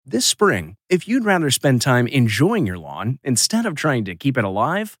This spring, if you'd rather spend time enjoying your lawn instead of trying to keep it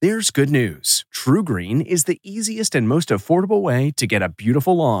alive, there's good news. TruGreen is the easiest and most affordable way to get a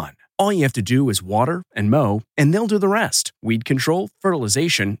beautiful lawn. All you have to do is water and mow, and they'll do the rest. Weed control,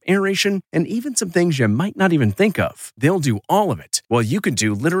 fertilization, aeration, and even some things you might not even think of. They'll do all of it, while you can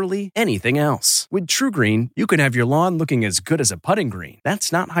do literally anything else. With TruGreen, you can have your lawn looking as good as a putting green.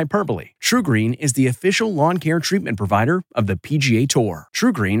 That's not hyperbole. TruGreen is the official lawn care treatment provider of the PGA Tour.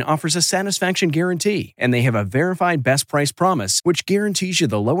 TruGreen offers a satisfaction guarantee, and they have a verified best price promise, which guarantees you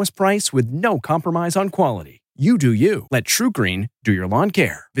the lowest price with no compromise on quality. You do you. Let TruGreen do your lawn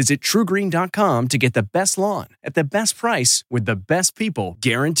care. Visit TruGreen.com to get the best lawn at the best price with the best people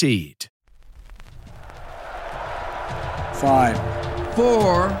guaranteed. 5,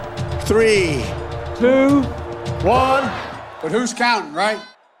 4, 3, 2, 1. But who's counting, right?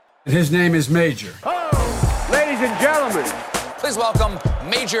 And his name is Major. Oh, ladies and gentlemen, please welcome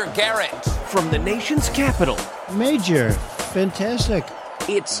Major Garrett. From the nation's capital. Major, fantastic.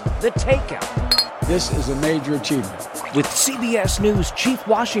 It's The Takeout. This is a major achievement. With CBS News Chief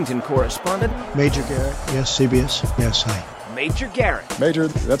Washington Correspondent Major Garrett, yes, CBS, yes, hi. Major Garrett. Major,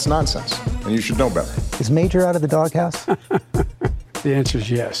 that's nonsense, and you should know better. Is Major out of the doghouse? The answer is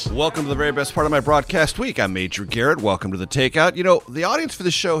yes. Welcome to the very best part of my broadcast week. I'm Major Garrett. Welcome to The Takeout. You know, the audience for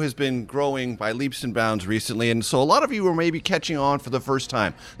the show has been growing by leaps and bounds recently, and so a lot of you are maybe catching on for the first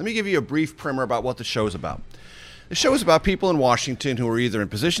time. Let me give you a brief primer about what the show is about. The show is about people in Washington who are either in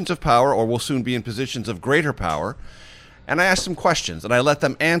positions of power or will soon be in positions of greater power. And I ask them questions, and I let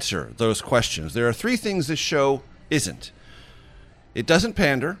them answer those questions. There are three things this show isn't. It doesn't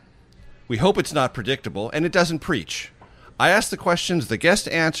pander, we hope it's not predictable, and it doesn't preach. I ask the questions, the guest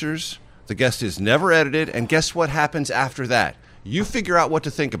answers, the guest is never edited, and guess what happens after that? You figure out what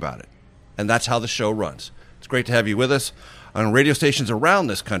to think about it. And that's how the show runs. It's great to have you with us on radio stations around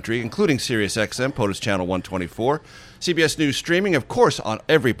this country, including SiriusXM, POTUS Channel 124, CBS News streaming, of course, on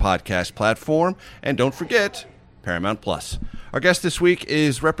every podcast platform, and don't forget, Paramount Plus. Our guest this week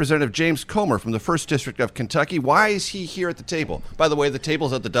is Representative James Comer from the 1st District of Kentucky. Why is he here at the table? By the way, the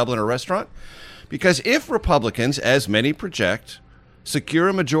table's at the Dubliner restaurant. Because if Republicans, as many project, secure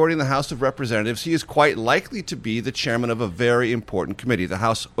a majority in the House of Representatives, he is quite likely to be the chairman of a very important committee, the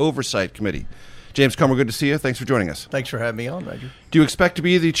House Oversight Committee. James Comer, good to see you. Thanks for joining us. Thanks for having me on, Roger. Do you expect to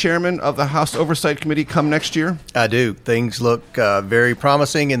be the chairman of the House Oversight Committee come next year? I do. Things look very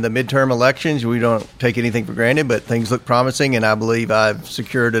promising in the midterm elections. We don't take anything for granted, but things look promising, and I believe I've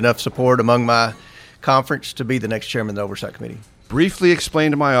secured enough support among my conference to be the next chairman of the Oversight Committee. Briefly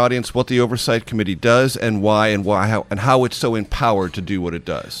explain to my audience what the Oversight Committee does and why and how it's so empowered to do what it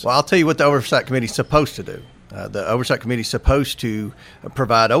does. Well, I'll tell you what the Oversight Committee is supposed to do. The Oversight Committee is supposed to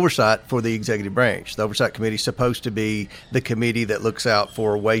provide oversight for the executive branch. The Oversight Committee is supposed to be the committee that looks out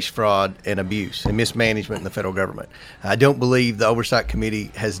for waste, fraud, and abuse and mismanagement in the federal government. I don't believe the Oversight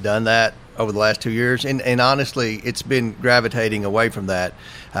Committee has done that over the last 2 years, and honestly, it's been gravitating away from that.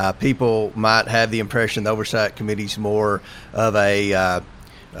 People might have the impression the Oversight Committee is more of a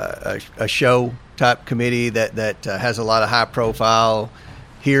show-type committee that has a lot of high-profile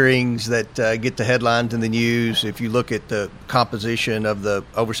hearings that get the headlines in the news. If you look at the composition of the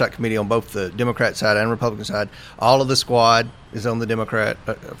Oversight Committee on both the Democrat side and Republican side, all of the squad is on the Democrat,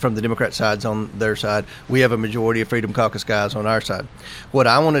 from the Democrat side's on their side. We have a majority of Freedom Caucus guys on our side. What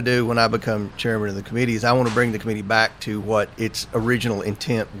I want to do when I become chairman of the committee is I want to bring the committee back to what its original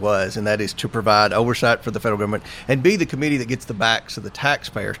intent was, and that is to provide oversight for the federal government and be the committee that gets the backs of the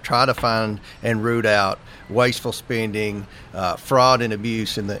taxpayers, try to find and root out wasteful spending, fraud and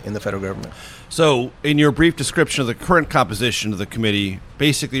abuse in the federal government. So in your brief description of the current composition of the committee,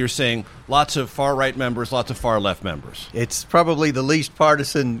 basically you're saying lots of far-right members, lots of far-left members. It's probably the least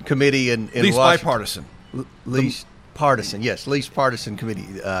partisan committee in least Washington. Bipartisan. Least partisan, yes, least partisan committee.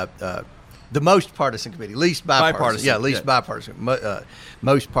 The most partisan committee, least bipartisan. Yeah, least bipartisan.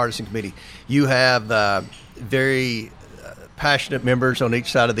 Most partisan committee. You have very passionate members on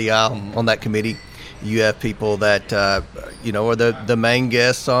each side of the aisle on that committee. You have people that, are the main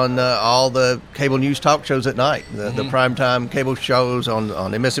guests on all the cable news talk shows at night, the primetime cable shows on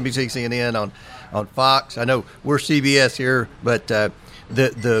MSNBC, CNN, on Fox. I know we're CBS here, but the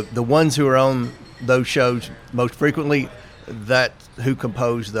ones who are on those shows most frequently, that's who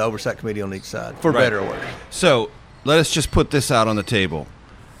compose the Oversight Committee on each side, for better or worse. So let us just put this out on the table.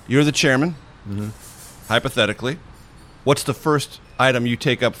 You're the chairman, hypothetically. What's the first item you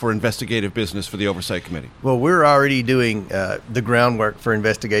take up for investigative business for the Oversight Committee? Well, we're already doing the groundwork for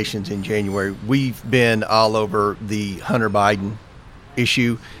investigations in January. We've been all over the Hunter Biden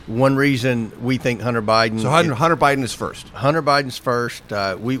issue. One reason we think Hunter Biden... So Hunter Biden is first. Hunter Biden's first.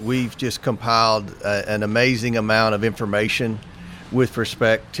 We've just compiled an amazing amount of information with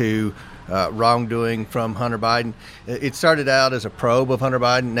respect to wrongdoing from Hunter Biden. It started out as a probe of Hunter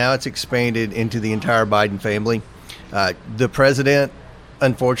Biden. Now it's expanded into the entire Biden family. The president,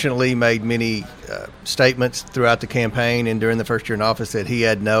 unfortunately, made many statements throughout the campaign and during the first year in office that he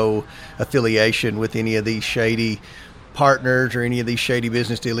had no affiliation with any of these shady partners or any of these shady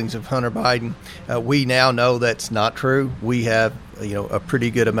business dealings of Hunter Biden. We now know that's not true. We have, a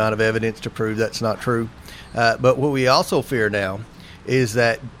pretty good amount of evidence to prove that's not true. But what we also fear now is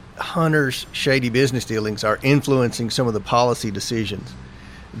that Hunter's shady business dealings are influencing some of the policy decisions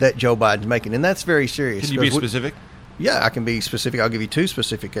that Joe Biden's making, and that's very serious. Can you be specific? Yeah, I can be specific. I'll give you two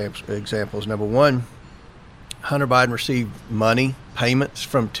specific examples. Number one, Hunter Biden received money payments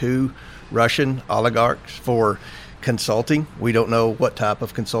from 2 Russian oligarchs for consulting. We don't know what type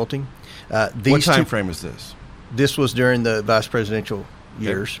of consulting. What time frame is this? This was during the vice presidential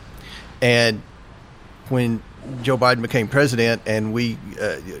years. And when Joe Biden became president and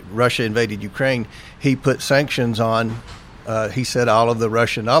Russia invaded Ukraine, he put sanctions on, he said, all of the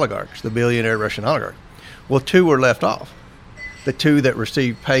Russian oligarchs, the billionaire Russian oligarchs. Well, 2 were left off, the 2 that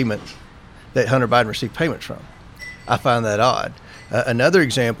received payments, that Hunter Biden received payments from. I find that odd. Another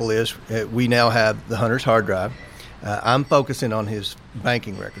example is we now have the Hunter's hard drive. I'm focusing on his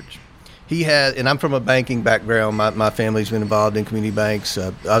banking records. He had, and I'm from a banking background. My family's been involved in community banks.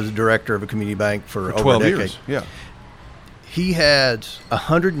 I was a director of a community bank for over 12 a decade. years. Yeah. He had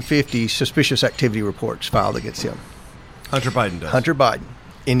 150 suspicious activity reports filed against him. Hunter Biden does. Hunter Biden,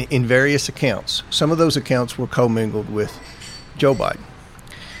 in various accounts. Some of those accounts were commingled with Joe Biden.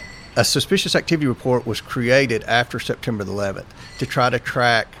 A suspicious activity report was created after September the 11th to try to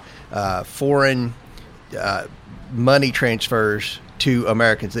track foreign money transfers to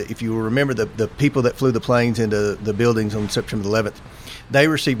Americans. If you remember, the people that flew the planes into the buildings on September 11th, they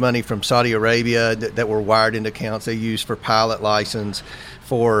received money from Saudi Arabia that were wired into accounts they used for pilot license,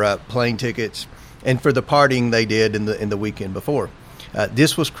 for plane tickets, and for the partying they did in the weekend before.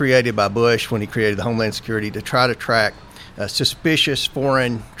 This was created by Bush when he created the Homeland Security to try to track suspicious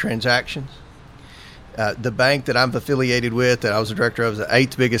foreign transactions. The bank that I'm affiliated with, that I was the director of, is the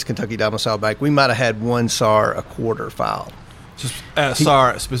 8th biggest Kentucky domiciled bank. We might have had 1 SAR a quarter filed.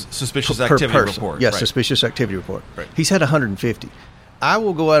 SAR, suspicious activity report. Yes, right. Suspicious activity report. Right. He's had 150. I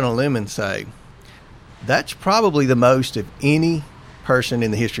will go out on a limb and say that's probably the most of any person in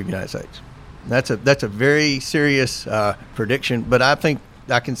the history of the United States. That's a very serious prediction, but I think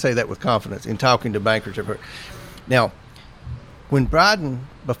I can say that with confidence in talking to bankers. Now,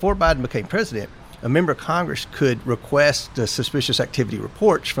 before Biden became president, a member of Congress could request the suspicious activity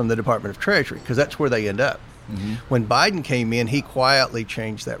reports from the Department of Treasury because that's where they end up. Mm-hmm. When Biden came in, he quietly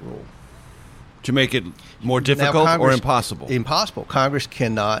changed that rule. To make it more difficult or impossible? Impossible. Congress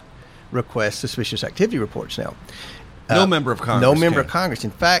cannot request suspicious activity reports now. No member of Congress. No member of Congress.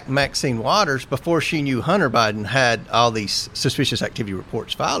 In fact, Maxine Waters, before she knew Hunter Biden, had all these suspicious activity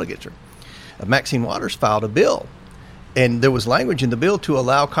reports filed against her. Maxine Waters filed a bill, and there was language in the bill to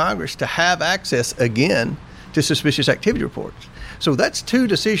allow Congress to have access again to suspicious activity reports. So that's 2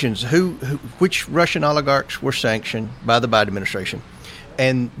 decisions: which Russian oligarchs were sanctioned by the Biden administration,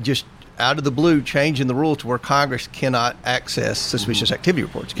 and just out of the blue changing the rule to where Congress cannot access suspicious activity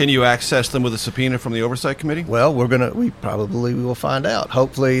reports. Can you access them with a subpoena from the Oversight Committee? Well, we probably will find out.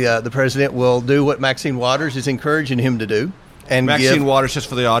 Hopefully the president will do what Maxine Waters is encouraging him to do. And Maxine Waters, just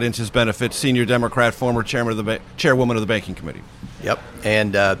for the audience's benefit, senior Democrat, former chairwoman of the Banking Committee. Yep.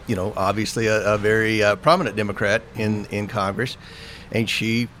 And, obviously a very prominent Democrat in Congress. And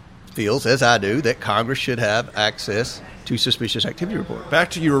she feels, as I do, that Congress should have access to suspicious activity reports.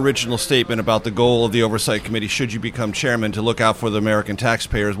 Back to your original statement about the goal of the Oversight Committee, should you become chairman, to look out for the American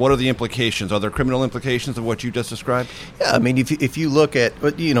taxpayers. What are the implications? Are there criminal implications of what you just described? Yeah, I mean, if you look at,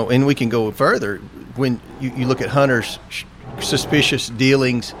 and we can go further, when you look at Hunter's suspicious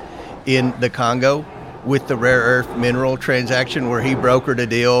dealings in the Congo with the rare earth mineral transaction where he brokered a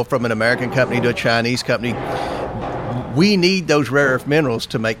deal from an American company to a Chinese company. We need those rare earth minerals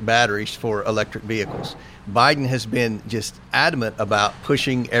to make batteries for electric vehicles. Biden has been just adamant about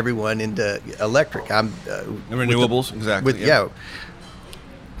pushing everyone into electric. Renewables, exactly. Yeah.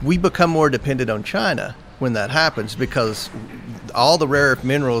 We become more dependent on China when that happens because all the rare earth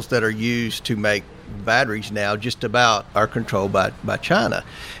minerals that are used to make batteries now just about are controlled by China.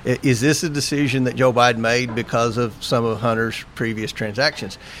 Is this a decision that Joe Biden made because of some of Hunter's previous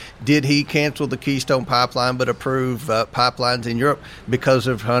transactions? Did he cancel the Keystone Pipeline but approve pipelines in Europe because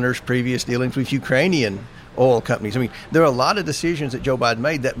of Hunter's previous dealings with Ukrainian oil companies. I mean, there are a lot of decisions that Joe Biden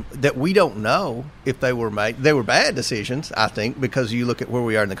made that we don't know if they were made. They were bad decisions, I think, because you look at where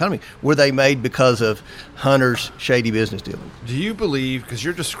we are in the economy. Were they made because of Hunter's shady business dealings? Do you believe, because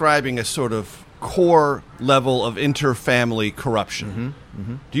you're describing a sort of core level of inter-family corruption,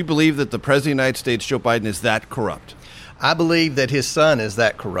 do you believe that the President of the United States, Joe Biden, is that corrupt? I believe that his son is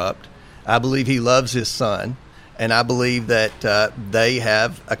that corrupt. I believe he loves his son, and I believe that they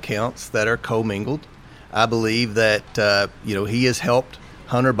have accounts that are commingled. I believe that he has helped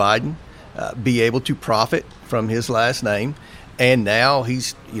Hunter Biden be able to profit from his last name, and now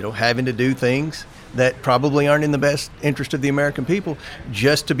he's having to do things that probably aren't in the best interest of the American people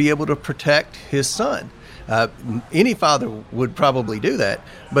just to be able to protect his son. Any father would probably do that,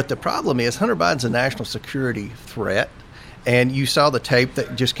 but the problem is Hunter Biden's a national security threat. And you saw the tape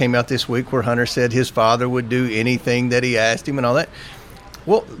that just came out this week where Hunter said his father would do anything that he asked him and all that.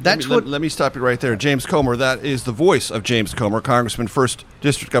 Well, let me stop you right there. James Comer, that is the voice of James Comer, Congressman, 1st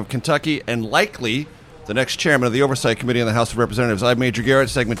District of Kentucky, and likely the next chairman of the Oversight Committee in the House of Representatives. I'm Major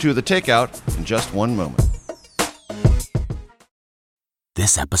Garrett, segment 2 of The Takeout, in just one moment.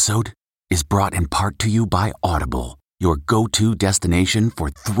 This episode is brought in part to you by Audible, your go-to destination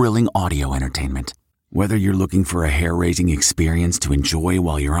for thrilling audio entertainment. Whether you're looking for a hair-raising experience to enjoy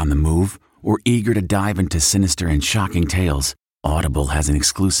while you're on the move, or eager to dive into sinister and shocking tales, Audible has an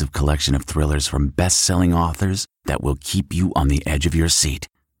exclusive collection of thrillers from best-selling authors that will keep you on the edge of your seat.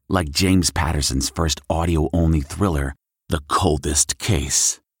 Like James Patterson's first audio-only thriller, The Coldest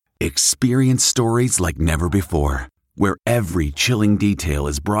Case. Experience stories like never before, where every chilling detail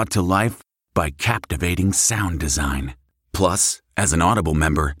is brought to life by captivating sound design. Plus, as an Audible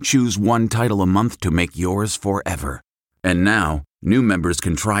member, choose one title a month to make yours forever. And now, new members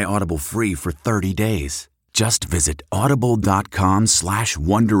can try Audible free for 30 days. Just visit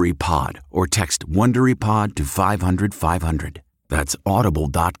audible.com/WonderyPod or text WonderyPod to 500-500. That's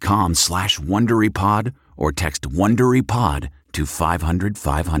audible.com/WonderyPod or text WonderyPod to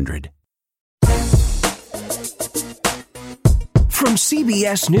 500-500. From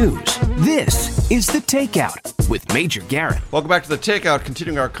CBS News, this is The Takeout with Major Garrett. Welcome back to The Takeout,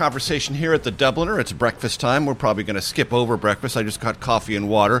 continuing our conversation here at the Dubliner. It's breakfast time. We're probably going to skip over breakfast. I just got coffee and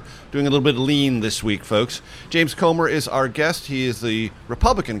water. Doing a little bit of lean this week, folks. James Comer is our guest. He is the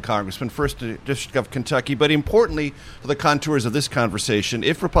Republican congressman, 1st District of Kentucky. But importantly, for the contours of this conversation,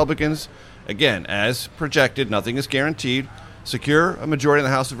 if Republicans, again, as projected, nothing is guaranteed, secure a majority in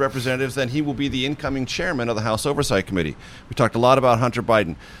the House of Representatives, then he will be the incoming chairman of the House Oversight Committee. We talked a lot about Hunter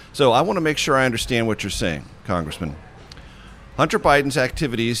Biden. So I want to make sure I understand what you're saying, Congressman. Hunter Biden's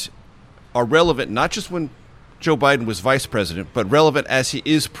activities are relevant not just when Joe Biden was vice president, but relevant as he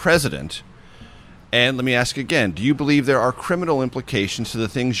is president. And let me ask again, do you believe there are criminal implications to the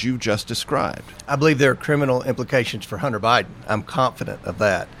things you've just described? I believe there are criminal implications for Hunter Biden. I'm confident of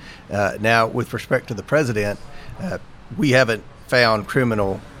that. Now, with respect to the president, we haven't found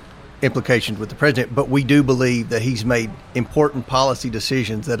criminal implications with the president, but we do believe that he's made important policy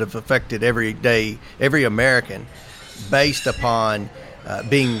decisions that have affected every American based upon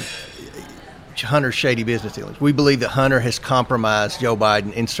being Hunter's shady business dealings. We believe that Hunter has compromised Joe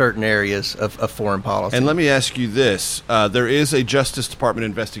Biden in certain areas of foreign policy. And let me ask you this. There is a Justice Department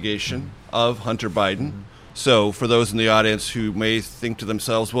investigation of Hunter Biden. So for those in the audience who may think to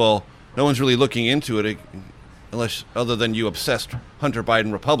themselves, well, no one's really looking into it, unless other than you obsessed Hunter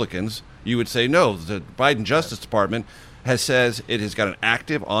Biden Republicans, you would say no. The Biden Justice Department says it has got an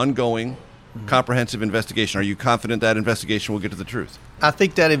active, ongoing, comprehensive investigation. Are you confident that investigation will get to the truth? I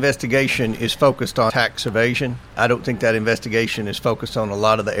think that investigation is focused on tax evasion. I don't think that investigation is focused on a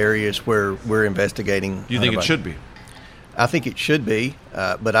lot of the areas where we're investigating. Do you think it should be? I think it should be,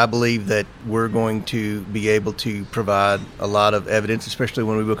 but I believe that we're going to be able to provide a lot of evidence, especially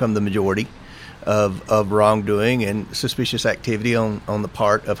when we become the majority, of wrongdoing and suspicious activity on the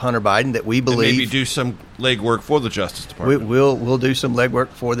part of Hunter Biden that we believe. And maybe do some legwork for the Justice Department. We'll do some legwork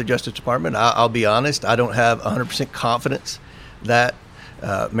for the Justice Department. I'll be honest, I don't have 100% confidence that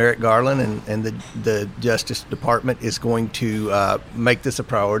Merrick Garland and the Justice Department is going to make this a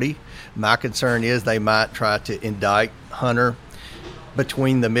priority. My concern is they might try to indict Hunter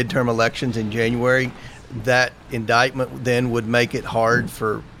between the midterm elections in January. That indictment then would make it hard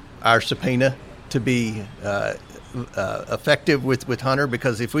for our subpoena to be effective with Hunter,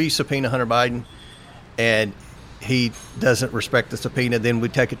 because if we subpoena Hunter Biden and he doesn't respect the subpoena, then we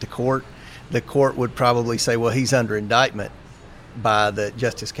take it to court. The court would probably say, well, he's under indictment by the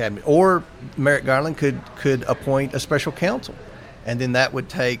Justice Cabinet. Or Merrick Garland could appoint a special counsel and then that would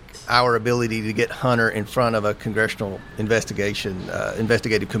take our ability to get Hunter in front of a congressional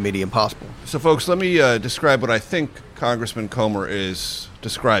investigative committee impossible. So, folks, let me describe what I think Congressman Comer is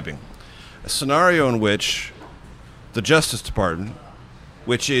describing. A scenario in which the Justice Department,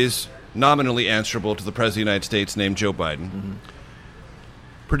 which is nominally answerable to the President of the United States named Joe Biden,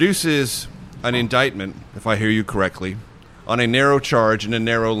 produces an indictment, if I hear you correctly, on a narrow charge in a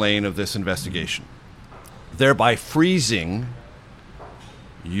narrow lane of this investigation, thereby freezing,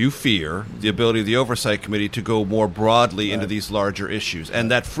 you fear, the ability of the Oversight Committee to go more broadly into these larger issues. And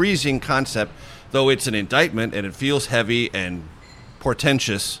that freezing concept, though it's an indictment and it feels heavy and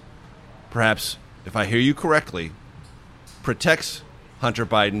portentous, perhaps, if I hear you correctly, protects Hunter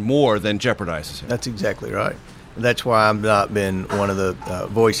Biden more than jeopardizes him. That's exactly right. That's why I've not been one of the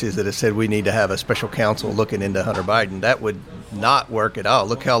voices that has said we need to have a special counsel looking into Hunter Biden. That would not work at all.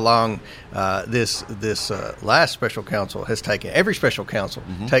 Look how long this last special counsel has taken. Every special counsel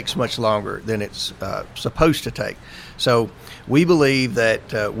takes much longer than it's supposed to take. So we believe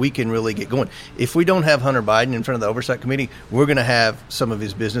that we can really get going. If we don't have Hunter Biden in front of the Oversight Committee, we're going to have some of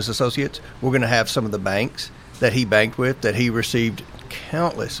his business associates. We're going to have some of the banks that he banked with that he received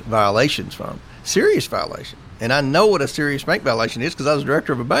countless violations from, serious violations. And I know what a serious bank violation is because I was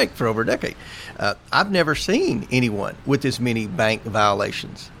director of a bank for over a decade. I've never seen anyone with as many bank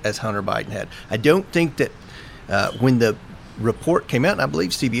violations as Hunter Biden had. I don't think that when the report came out, and I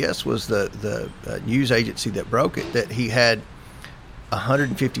believe CBS was the news agency that broke it, that he had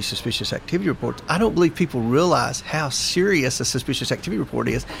 150 suspicious activity reports. I don't believe people realize how serious a suspicious activity report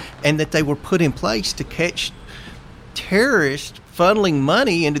is and that they were put in place to catch terrorists funneling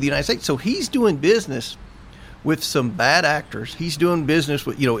money into the United States. So he's doing business with some bad actors. He's doing business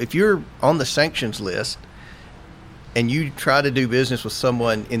with, if you're on the sanctions list and you try to do business with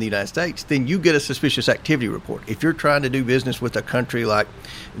someone in the United States, then you get a suspicious activity report. If you're trying to do business with a country like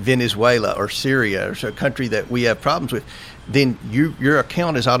Venezuela or Syria or a country that we have problems with, then your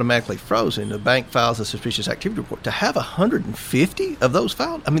account is automatically frozen. The bank files a suspicious activity report. To have 150 of those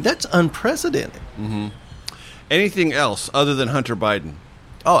filed, that's unprecedented. Mm-hmm. Anything else other than Hunter Biden?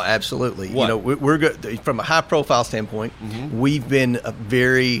 Oh, absolutely. What? We're good from a high-profile standpoint. We've been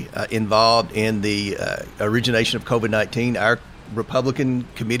very involved in the origination of COVID-19. Our Republican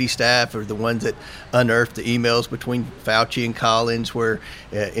committee staff are the ones that unearthed the emails between Fauci and Collins, where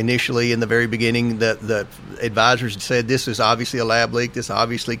initially in the very beginning the advisors said this is obviously a lab leak. This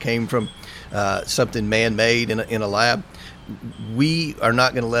obviously came from something man-made in a lab. We are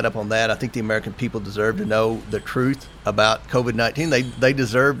not going to let up on that. I think the American people deserve to know the truth about COVID-19. They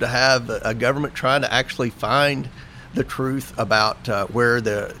deserve to have a government trying to actually find the truth about where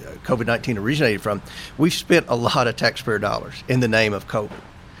the COVID-19 originated from. We've spent a lot of taxpayer dollars in the name of COVID.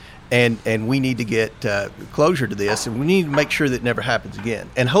 And we need to get closure to this, and we need to make sure that it never happens again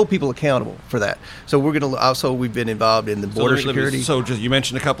and hold people accountable for that. So we're going to also, we've been involved in the border security. So just, you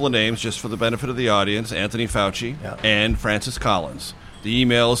mentioned a couple of names just for the benefit of the audience, Anthony Fauci and Francis Collins. The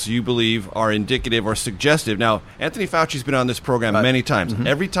emails you believe are indicative or suggestive. Now, Anthony Fauci's been on this program many times.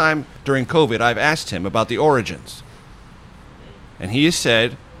 Every time during COVID, I've asked him about the origins. And he has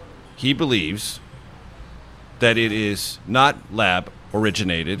said he believes that it is not lab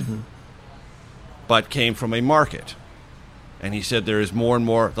originated, but came from a market. And he said there is more and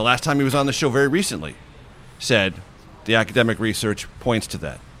more. The last time he was on the show very recently said the academic research points to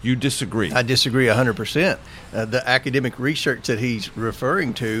that. You disagree? I disagree 100%. The academic research that he's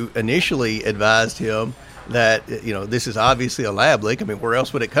referring to initially advised him that, this is obviously a lab leak. Where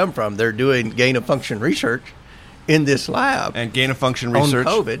else would it come from? They're doing gain-of-function research in this lab. And gain-of-function research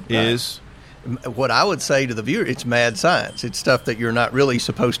on COVID is... What I would say to the viewer, it's mad science. It's stuff that you're not really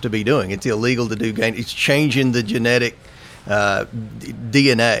supposed to be doing. It's illegal to do gain. It's changing the genetic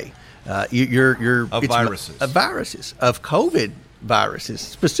DNA. Viruses of COVID viruses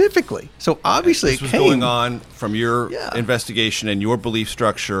specifically. So obviously, this was going on from your investigation and your belief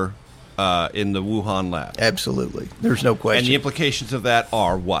structure in the Wuhan lab. Absolutely, there's no question. And the implications of that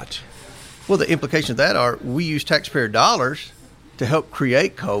are what? Well, the implications of that are we use taxpayer dollars to help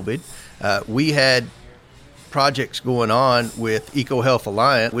create COVID. We had projects going on with EcoHealth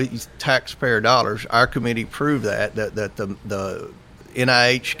Alliance with taxpayer dollars. Our committee proved that the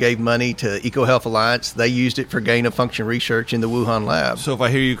NIH gave money to EcoHealth Alliance. They used it for gain-of-function research in the Wuhan lab. So if I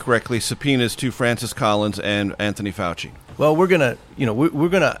hear you correctly, subpoenas to Francis Collins and Anthony Fauci. Well, we're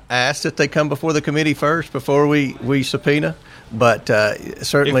gonna ask that they come before the committee first before we subpoena. But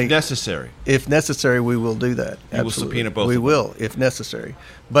certainly, if necessary, we will do that. You will subpoena both. We will, if necessary.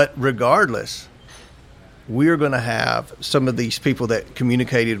 But regardless, we are going to have some of these people that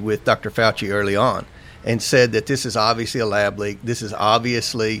communicated with Dr. Fauci early on, and said that this is obviously a lab leak. This is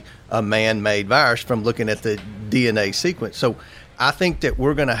obviously a man-made virus from looking at the DNA sequence. So I think that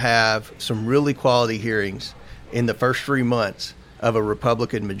we're going to have some really quality hearings in the first 3 months of a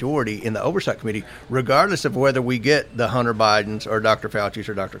Republican majority in the Oversight Committee, regardless of whether we get the Hunter Bidens or Dr. Fauci's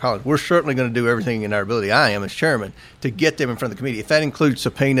or Dr. Collins. We're certainly going to do everything in our ability, I am as chairman, to get them in front of the committee. If that includes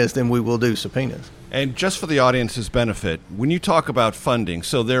subpoenas, then we will do subpoenas. And just for the audience's benefit, when you talk about funding,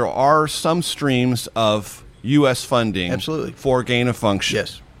 so there are some streams of U.S. funding Absolutely. For gain of function.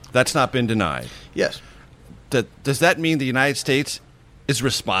 Yes. That's not been denied. Yes. Does that mean the United States is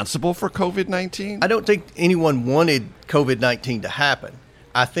responsible for COVID-19? I don't think anyone wanted COVID-19 to happen.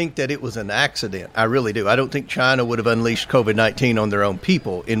 I think that it was an accident. I really do. I don't think China would have unleashed COVID-19 on their own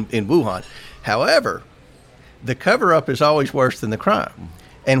people in Wuhan. However, the cover-up is always worse than the crime.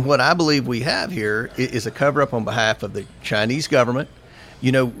 And what I believe we have here is a cover-up on behalf of the Chinese government.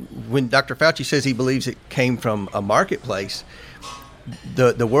 You know, when Dr. Fauci says he believes it came from a marketplace,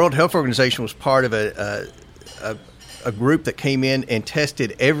 the World Health Organization was part of a group that came in and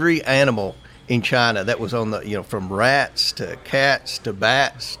tested every animal in China that was on the, from rats to cats to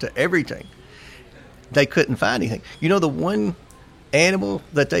bats to everything. They couldn't find anything. The one animal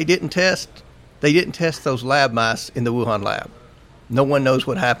that they didn't test those lab mice in the Wuhan lab. No one knows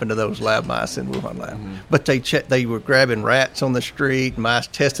what happened to those lab mice in Wuhan lab. Mm-hmm. But they were grabbing rats on the street, mice,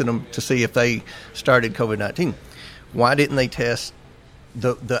 testing them to see if they started COVID-19. Why didn't they test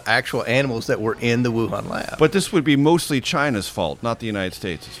the actual animals that were in the Wuhan lab? But this would be mostly China's fault, not the United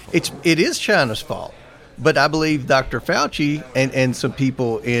States' fault. It is China's fault. But I believe Dr. Fauci and some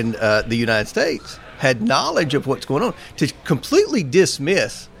people in the United States had knowledge of what's going on. To completely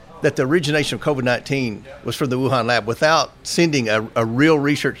dismiss that the origination of COVID-19 was from the Wuhan lab without sending a real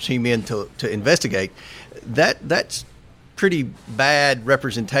research team in to investigate, that's pretty bad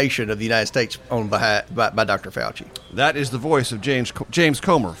representation of the United States by Dr. Fauci. That is the voice of James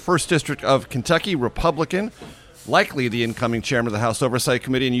Comer, 1st District of Kentucky, Republican, likely the incoming chairman of the House Oversight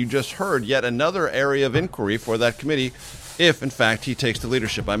Committee, and you just heard yet another area of inquiry for that committee if, in fact, he takes the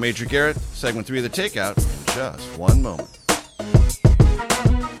leadership. I'm Major Garrett, segment 3 of The Takeout, in just one moment.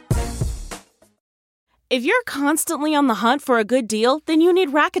 If you're constantly on the hunt for a good deal, then you need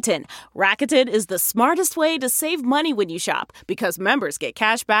Rakuten. Rakuten is the smartest way to save money when you shop because members get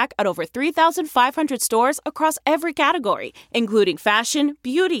cash back at over 3,500 stores across every category, including fashion,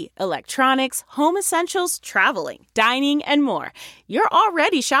 beauty, electronics, home essentials, traveling, dining, and more. You're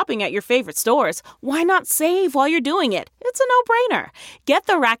already shopping at your favorite stores. Why not save while you're doing it? It's a no-brainer. Get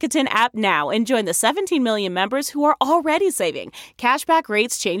the Rakuten app now and join the 17 million members who are already saving. Cashback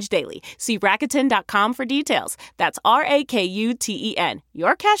rates change daily. See Rakuten.com for details. That's Rakuten.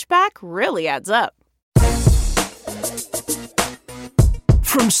 Your cashback really adds up.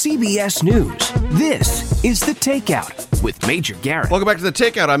 From CBS News, this is The Takeout with Major Garrett. Welcome back to The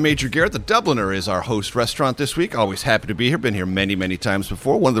Takeout. I'm Major Garrett. The Dubliner is our host restaurant this week. Always happy to be here. Been here many, many times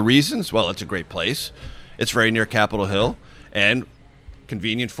before. One of the reasons, well, it's a great place. It's very near Capitol Hill and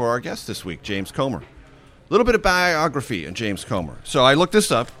convenient for our guest this week, James Comer. A little bit of biography on James Comer. So I looked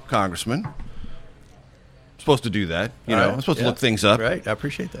this up, Congressman. Supposed to do that, I'm supposed to look things up. Right, I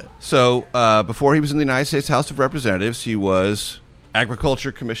appreciate that. So before he was in the United States House of Representatives, he was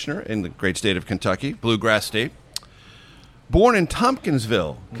agriculture commissioner in the great state of Kentucky, bluegrass state. Born in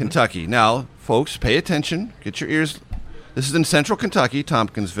Tompkinsville, Kentucky. Now, folks, pay attention. Get your ears. This is in central Kentucky.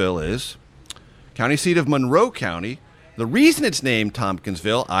 Tompkinsville is county seat of Monroe County. The reason it's named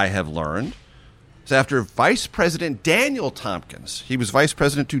Tompkinsville, I have learned, is after Vice President Daniel Tompkins. He was vice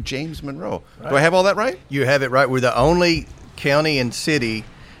president to James Monroe. Right. Do I have all that right? You have it right. We're the only county and city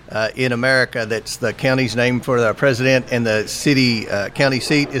in America that's the county's named for the president, and the city county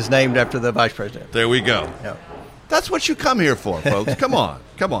seat is named after the vice president. There we go. Yeah. That's what you come here for, folks. Come on.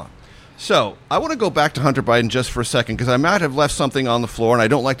 So I want to go back to Hunter Biden just for a second because I might have left something on the floor, and I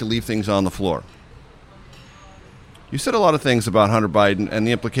don't like to leave things on the floor. You said a lot of things about Hunter Biden and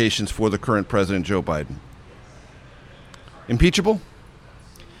the implications for the current president, Joe Biden. Impeachable?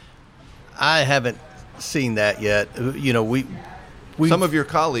 I haven't seen that yet. We some of your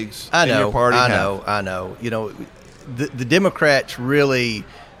colleagues in your party have. I know. The Democrats really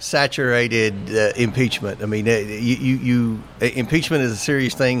saturated impeachment. I mean, impeachment is a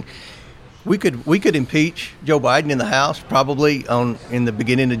serious thing. We could impeach Joe Biden in the House probably in the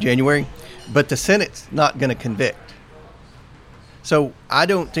beginning of January, but the Senate's not going to convict. So I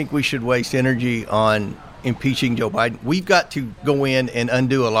don't think we should waste energy on impeaching Joe Biden. We've got to go in and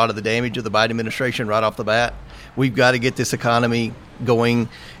undo a lot of the damage of the Biden administration right off the bat. We've got to get this economy going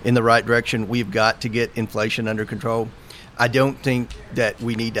in the right direction. We've got to get inflation under control. I don't think that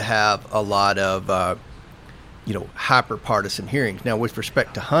we need to have a lot of hyper partisan hearings. Now, with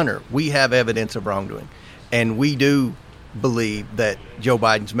respect to Hunter, we have evidence of wrongdoing, and we do believe that Joe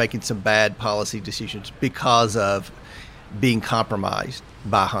Biden's making some bad policy decisions because of being compromised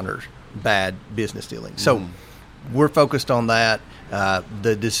by Hunter's bad business dealings. So we're focused on that.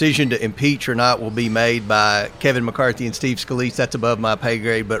 The decision to impeach or not will be made by Kevin McCarthy and Steve Scalise. That's above my pay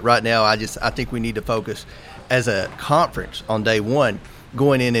grade. But right now, I think we need to focus as a conference on day one,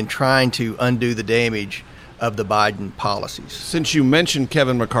 going in and trying to undo the damage of the Biden policies. Since you mentioned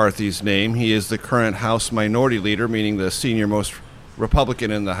Kevin McCarthy's name, he is the current House Minority Leader, meaning the senior most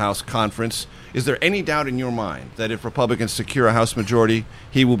Republican in the House conference. Is there any doubt in your mind that if Republicans secure a House majority,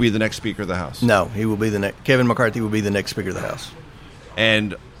 he will be the next Speaker of the House? No, he will be Kevin McCarthy will be the next Speaker of the House.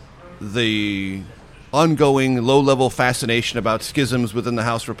 And the ongoing low-level fascination about schisms within the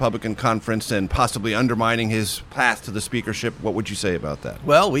House Republican Conference and possibly undermining his path to the speakership, what would you say about that?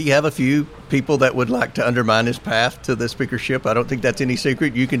 Well, we have a few people that would like to undermine his path to the speakership. I don't think that's any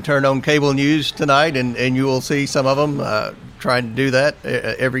secret. You can turn on cable news tonight and you will see some of them trying to do that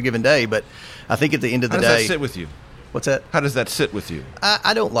every given day. But I think at the end of the day... How does that sit with you? What's that? How does that sit with you?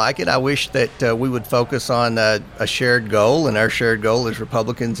 I don't like it. I wish that we would focus on a shared goal, and our shared goal as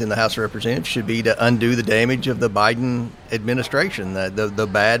Republicans in the House of Representatives should be to undo the damage of the Biden administration, the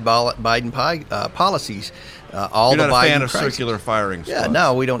bad Biden policies. You're not a fan of circular firing squads. Yeah,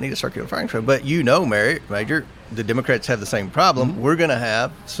 no, we don't need a circular firing squad. But Major, the Democrats have the same problem. Mm-hmm. We're going to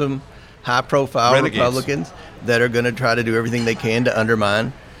have some high-profile renegades. Republicans that are going to try to do everything they can to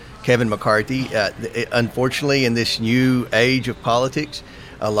undermine Kevin McCarthy. Unfortunately, in this new age of politics,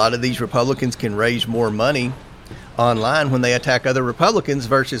 a lot of these Republicans can raise more money online when they attack other Republicans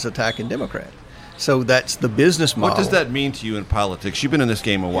versus attacking Democrats. So that's the business model. What does that mean to you in politics? You've been in this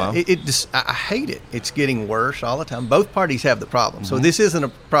game a while. I hate it. It's getting worse all the time. Both parties have the problem. So this isn't a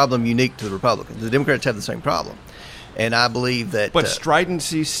problem unique to the Republicans. The Democrats have the same problem. And I believe that... But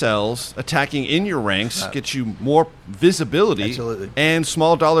stridency sells, attacking in your ranks gets you more visibility and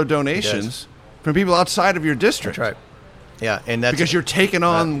small dollar donations from people outside of your district. That's right. Yeah, and that's... Because you're taking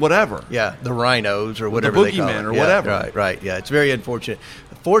on whatever. Yeah, the rhinos or whatever they call it. The boogeyman or whatever. Right. Yeah, it's very unfortunate.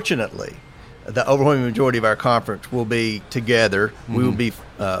 Fortunately, the overwhelming majority of our conference will be together. Mm-hmm. We will be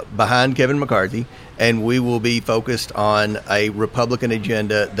behind Kevin McCarthy, and we will be focused on a Republican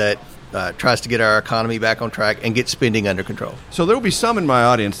agenda that tries to get our economy back on track and get spending under control. So there will be some in my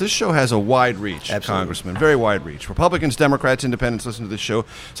audience. This show has a wide reach, Absolutely. Congressman, very wide reach. Republicans, Democrats, Independents listen to this show.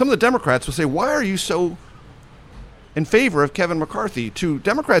 Some of the Democrats will say, why are you so in favor of Kevin McCarthy? To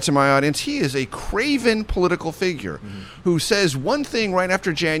Democrats in my audience, he is a craven political figure who says one thing right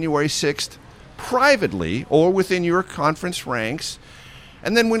after January 6th privately or within your conference ranks,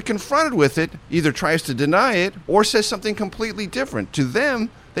 and then when confronted with it, either tries to deny it or says something completely different. To them,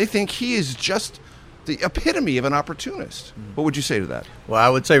 they think he is just the epitome of an opportunist. What would you say to that? Well, I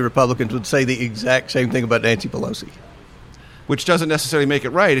would say Republicans would say the exact same thing about Nancy Pelosi. Which doesn't necessarily make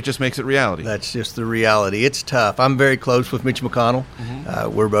it right. It just makes it reality. That's just the reality. It's tough. I'm very close with Mitch McConnell.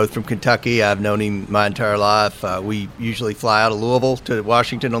 We're both from Kentucky. I've known him my entire life. We usually fly out of Louisville to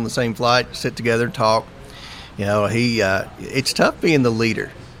Washington on the same flight, sit together, talk. You know, it's tough being the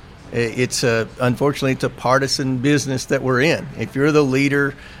leader. Unfortunately, it's a partisan business that we're in. If you're the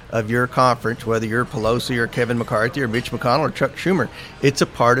leader of your conference, whether you're Pelosi or Kevin McCarthy or Mitch McConnell or Chuck Schumer, it's a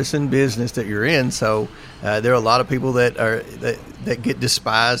partisan business that you're in. So there are a lot of people that get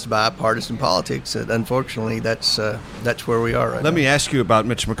despised by partisan politics. And unfortunately, that's where we are right now. Let me ask you about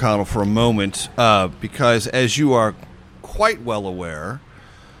Mitch McConnell for a moment, because as you are quite well aware,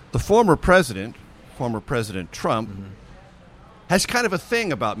 the former President Trump, has kind of a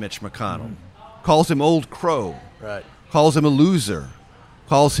thing about Mitch McConnell. Calls him old crow. Right. Calls him a loser.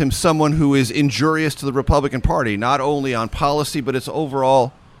 Calls him someone who is injurious to the Republican Party, not only on policy, but its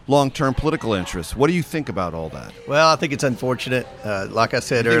overall long-term political interests. What do you think about all that? Well, I think it's unfortunate. Like I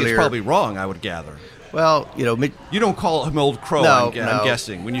said earlier. It's probably wrong, I would gather. Well, you don't call him old crow, I'm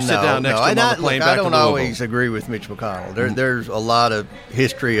guessing, when you sit down next to him on the plane back to Louisville. I don't always agree with Mitch McConnell. There's a lot of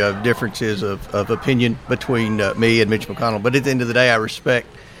history of differences of opinion between me and Mitch McConnell. But at the end of the day, I respect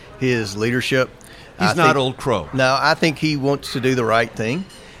his leadership. He's not old crow. No, I think he wants to do the right thing.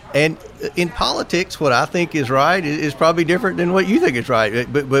 And in politics, what I think is right is probably different than what you think is right.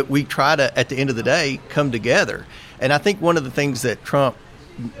 But we try to, at the end of the day, come together. And I think one of the things that Trump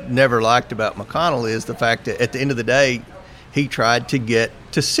never liked about McConnell is the fact that at the end of the day, he tried to get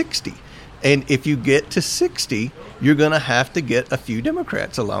to 60. And if you get to 60, you're going to have to get a few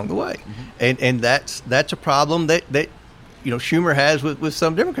Democrats along the way. And that's a problem that Schumer has with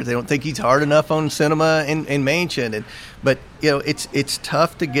some Democrats. They don't think he's hard enough on Sinema and Manchin. But it's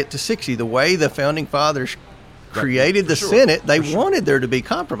tough to get to 60. The way the Founding Fathers created the Senate, they wanted there to be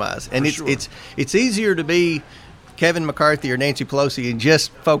compromise. And it's easier to be Kevin McCarthy or Nancy Pelosi and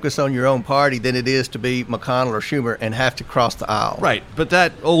just focus on your own party than it is to be McConnell or Schumer and have to cross the aisle. Right, but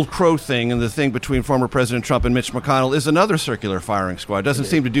that old crow thing and the thing between former President Trump and Mitch McConnell is another circular firing squad. It doesn't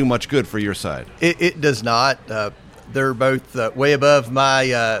seem to do much good for your side. It does not. They're both way above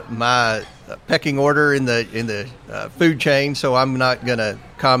my my pecking order in the food chain, so I'm not going to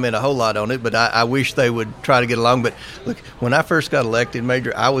comment a whole lot on it, but I wish they would try to get along. But look, when I first got elected,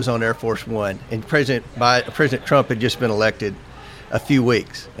 Major, I was on Air Force One, and President Trump had just been elected a few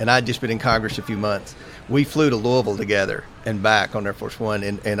weeks, and I'd just been in Congress a few months. We flew to Louisville together and back on Air Force One,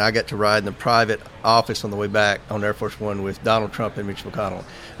 and I got to ride in the private office on the way back on Air Force One with Donald Trump and Mitch McConnell.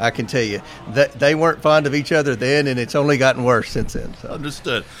 I can tell you that they weren't fond of each other then, and it's only gotten worse since then. So.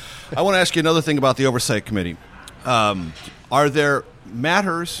 Understood. I want to ask you another thing about the Oversight Committee. Are there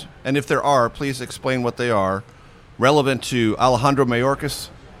matters, and if there are, please explain what they are, relevant to Alejandro Mayorkas,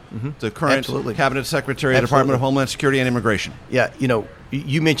 the current Cabinet Secretary of the Department of Homeland Security and Immigration? Yeah,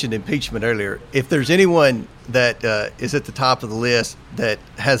 you mentioned impeachment earlier. If there's anyone that is at the top of the list that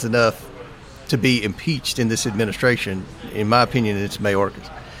has enough to be impeached in this administration, in my opinion, it's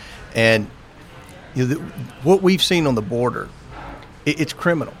Mayorkas. And what we've seen on the border, it's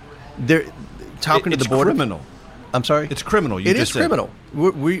criminal. They're talking to the border. It's criminal. I'm sorry? It's criminal. It is criminal.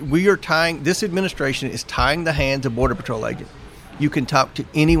 We are tying, this administration is tying the hands of Border Patrol agents. You can talk to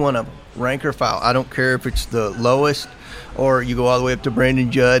any one of them, rank or file. I don't care if it's the lowest or you go all the way up to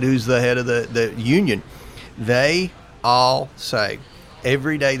Brandon Judd, who's the head of the union. They all say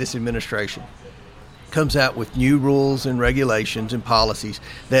every day this administration comes out with new rules and regulations and policies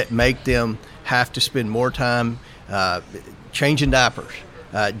that make them have to spend more time changing diapers,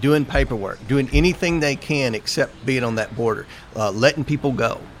 doing paperwork, doing anything they can except being on that border, letting people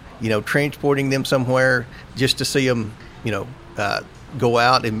go, transporting them somewhere just to see them, go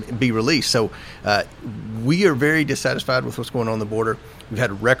out and be released. So we are very dissatisfied with what's going on the border. We've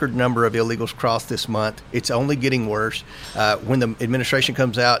had a record number of illegals cross this month. It's only getting worse. When the administration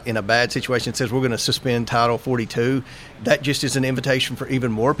comes out in a bad situation and says we're going to suspend Title 42, that just is an invitation for even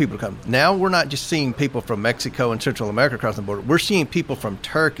more people to come. Now we're not just seeing people from Mexico and Central America cross the border. We're seeing people from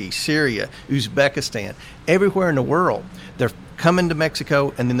Turkey, Syria, Uzbekistan, everywhere in the world. They're coming to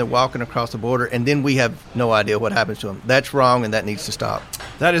Mexico, and then they're walking across the border, and then we have no idea what happens to them. That's wrong, and that needs to stop.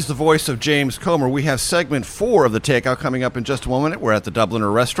 That is the voice of James Comer. We have segment 4 of the Takeout coming up in just 1 minute. We're at the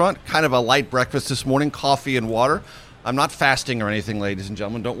Dubliner restaurant. Kind of a light breakfast this morning, coffee and water. I'm not fasting or anything, ladies and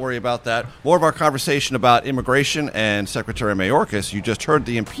gentlemen. Don't worry about that. More of our conversation about immigration and Secretary Mayorkas. You just heard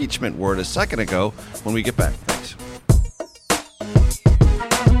the impeachment word a second ago when we get back. Thanks.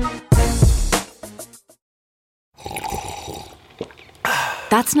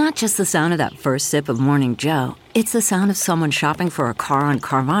 That's not just the sound of that first sip of Morning Joe. It's the sound of someone shopping for a car on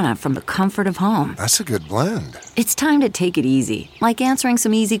Carvana from the comfort of home. That's a good blend. It's time to take it easy, like answering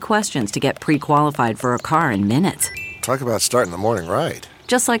some easy questions to get pre-qualified for a car in minutes. Talk about starting the morning right.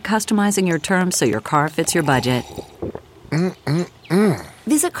 Just like customizing your terms so your car fits your budget.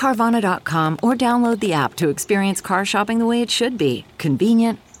 Visit Carvana.com or download the app to experience car shopping the way it should be.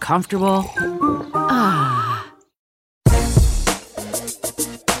 Convenient, comfortable.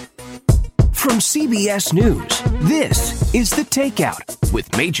 From CBS News, this is The Takeout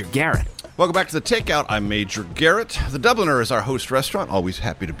with Major Garrett. Welcome back to The Takeout. I'm Major Garrett. The Dubliner is our host restaurant. Always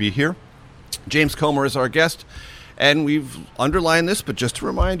happy to be here. James Comer is our guest. And we've underlined this, but just to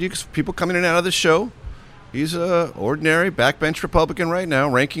remind you, because people coming in and out of the show, he's an ordinary backbench Republican right now,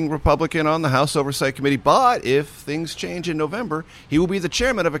 ranking Republican on the House Oversight Committee. But if things change in November, he will be the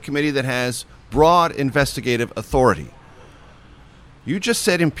chairman of a committee that has broad investigative authority. You just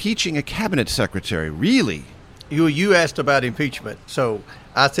said impeaching a cabinet secretary. Really? You asked about impeachment. So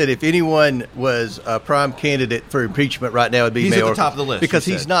I said if anyone was a prime candidate for impeachment right now, it would be Mayorkas. He's at the top of the list. Because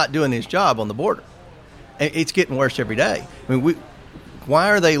he's not doing his job on the border. It's getting worse every day. I mean,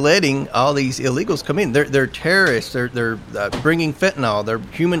 why are they letting all these illegals come in? They're terrorists. They're bringing fentanyl. They're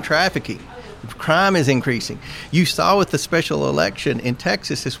human trafficking. Crime is increasing. You saw with the special election in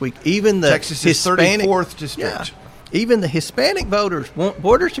Texas this week, even the Texas' Hispanic 34th district. Yeah, even the Hispanic voters want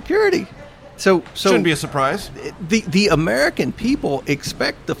border security. So shouldn't be a surprise. The American people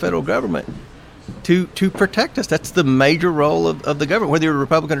expect the federal government to protect us. That's the major role of the government, whether you're a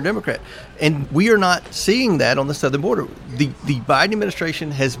Republican or Democrat. And we are not seeing that on the southern border. The Biden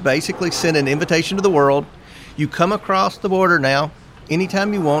administration has basically sent an invitation to the world. You come across the border now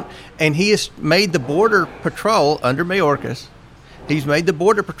anytime you want, and he has made the Border Patrol under Mayorkas. He's made the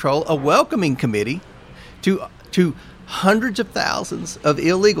Border Patrol a welcoming committee to hundreds of thousands of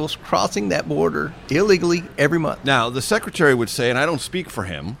illegals crossing that border illegally every month. Now, the secretary would say, and I don't speak for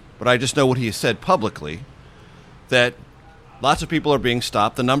him, but I just know what he has said publicly, that lots of people are being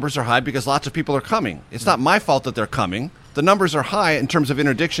stopped. The numbers are high because lots of people are coming. It's not my fault that they're coming. The numbers are high in terms of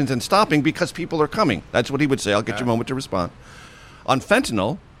interdictions and stopping because people are coming. That's what he would say. I'll get you a moment to respond. On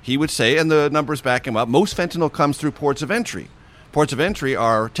fentanyl, he would say, and the numbers back him up, most fentanyl comes through ports of entry. Ports of entry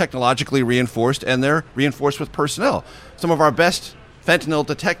are technologically reinforced, and they're reinforced with personnel. Some of our best fentanyl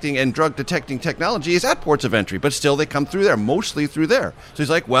detecting and drug detecting technology is at ports of entry, but still they come through there, mostly through there. So he's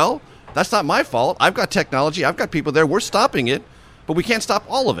like, well, that's not my fault. I've got technology. I've got people there. We're stopping it, but we can't stop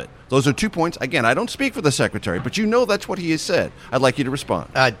all of it. Those are 2 points. Again, I don't speak for the secretary, but you know that's what he has said. I'd like you to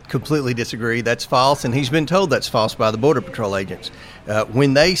respond. I completely disagree. That's false, and he's been told that's false by the Border Patrol agents.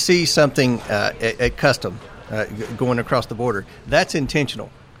 When they see something at custom going across the border, that's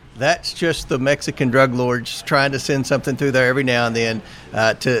intentional. That's just the Mexican drug lords trying to send something through there every now and then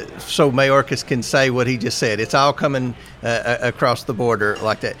so Mayorkas can say what he just said. It's all coming across the border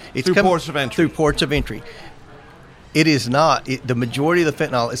like that. It's through ports of entry. Through ports of entry. It is not. The majority of the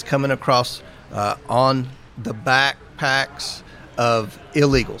fentanyl is coming across on the backpacks of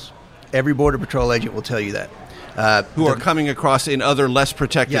illegals. Every Border Patrol agent will tell you that. Who are coming across in other less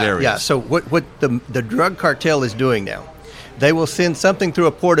protected areas. Yeah, so what the drug cartel is doing now, they will send something through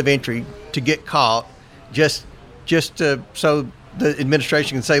a port of entry to get caught just so the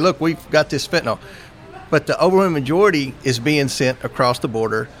administration can say, look, we've got this fentanyl. But the overwhelming majority is being sent across the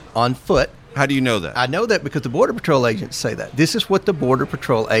border on foot. How do you know that? I know that because the Border Patrol agents say that. This is what the Border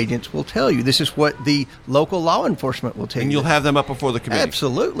Patrol agents will tell you. This is what the local law enforcement will tell you. And you'll have them up before the committee.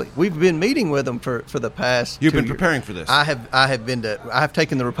 Absolutely. We've been meeting with them for the past You've been 2 years. preparing for this. I have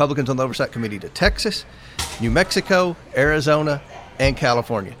taken the Republicans on the Oversight Committee to Texas, New Mexico, Arizona, and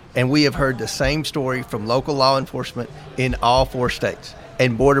California. And we have heard the same story from local law enforcement in all 4 states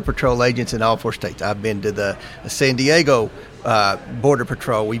and Border Patrol agents in all 4 states. I've been to the San Diego Border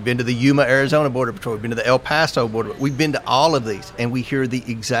Patrol. We've been to the Yuma, Arizona Border Patrol. We've been to the El Paso Border. We've been to all of these, and we hear the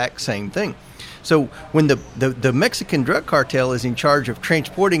exact same thing. So when the Mexican drug cartel is in charge of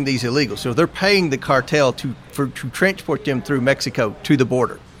transporting these illegals, so they're paying the cartel to transport them through Mexico to the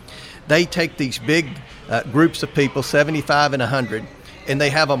border. They take these big groups of people, 75 and 100, and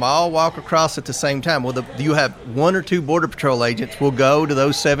they have them all walk across at the same time. Well, you have 1 or 2 Border Patrol agents will go to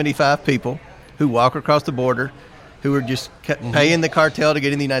those 75 people who walk across the border, who are just paying the cartel to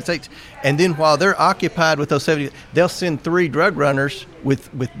get in the United States. And then while they're occupied with those 70, they'll send 3 drug runners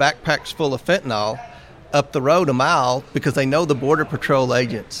with backpacks full of fentanyl up the road a mile because they know the Border Patrol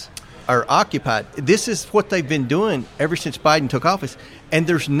agents are occupied. This is what they've been doing ever since Biden took office, and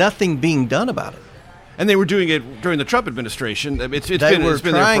there's nothing being done about it. And they were doing it during the Trump administration. They were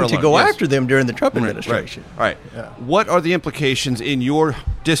trying to go after them during the Trump administration. Right. Yeah. What are the implications in your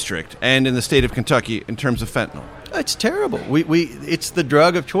district and in the state of Kentucky in terms of fentanyl? It's terrible. It's the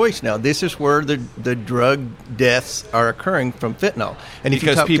drug of choice now. This is where the drug deaths are occurring from fentanyl. And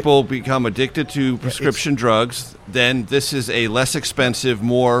because people become addicted to prescription drugs, then this is a less expensive,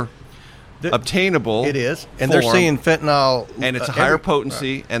 more obtainable. It is, and they're seeing fentanyl, and it's a higher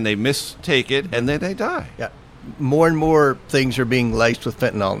potency, and they mistake it, and then they die. Yeah, more and more things are being laced with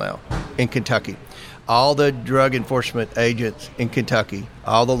fentanyl now in Kentucky. All the drug enforcement agents in Kentucky,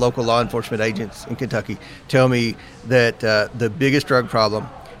 all the local law enforcement agents in Kentucky tell me that the biggest drug problem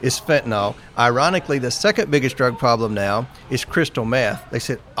is fentanyl. Ironically, the second biggest drug problem now is crystal meth. They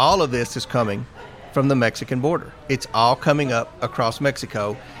said all of this is coming from the Mexican border. It's all coming up across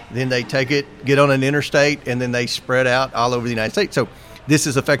Mexico. Then they take it, get on an interstate, and then they spread out all over the United States. So this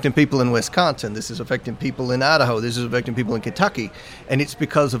is affecting people in Wisconsin. This is affecting people in Idaho. This is affecting people in Kentucky. And it's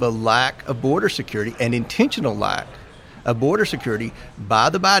because of a lack of border security, an intentional lack of border security by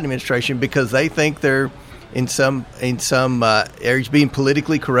the Biden administration, because they think they're in some areas being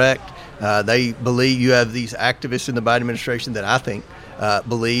politically correct. They believe you have these activists in the Biden administration that I think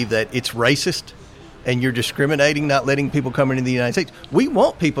believe that it's racist and you're discriminating, not letting people come into the United States. We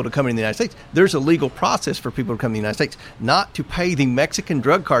want people to come into the United States. There's a legal process for people to come to the United States, not to pay the Mexican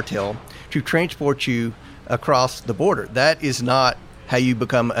drug cartel to transport you across the border. That is not how you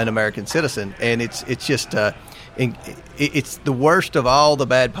become an American citizen. And it's just it's the worst of all the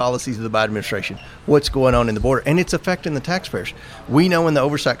bad policies of the Biden administration, what's going on in the border. And it's affecting the taxpayers. We know in the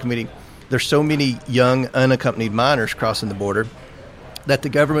Oversight Committee there's so many young unaccompanied minors crossing the border that the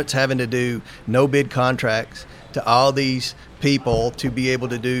government's having to do no-bid contracts to all these people to be able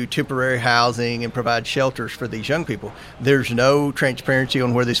to do temporary housing and provide shelters for these young people. There's no transparency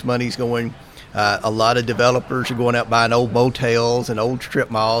on where this money's going. A lot of developers are going out buying old motels and old strip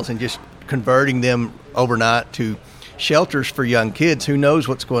malls and just converting them overnight to shelters for young kids. Who knows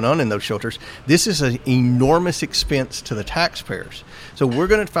what's going on in those shelters? This is an enormous expense to the taxpayers. So we're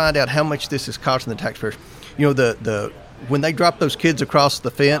going to find out how much this is costing the taxpayers. You know, when they dropped those kids across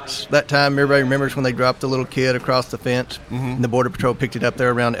the fence that time, everybody remembers when they dropped the little kid across the fence, and the Border Patrol picked it up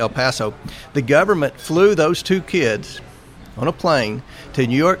there around El Paso. The government flew those 2 kids on a plane to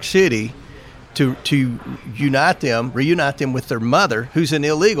New York City to reunite them with their mother, who's an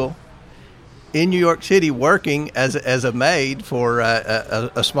illegal in New York City working as a maid for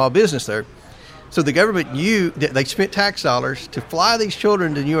a small business there. So the government knew that they spent tax dollars to fly these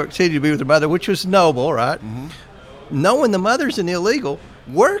children to New York City to be with their mother, which was noble, right? Knowing the mother's an illegal,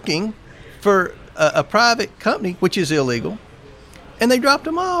 working for a private company, which is illegal, and they dropped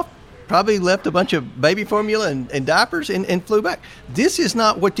them off. Probably left a bunch of baby formula and diapers and flew back. This is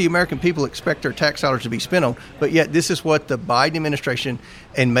not what the American people expect their tax dollars to be spent on, but yet this is what the Biden administration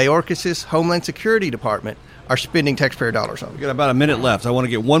and Mayorkas' Homeland Security Department are spending taxpayer dollars on. We've got about a minute left. I want to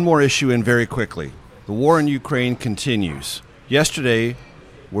get one more issue in very quickly. The war in Ukraine continues. Yesterday,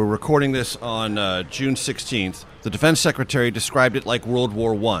 we're recording this on June 16th. The Defense Secretary described it like World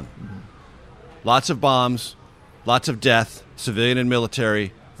War I. Lots of bombs, lots of death, civilian and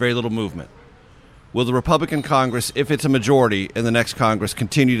military, very little movement. Will the Republican Congress, if it's a majority in the next Congress,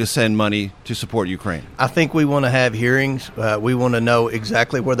 continue to send money to support Ukraine? I think we want to have hearings. We want to know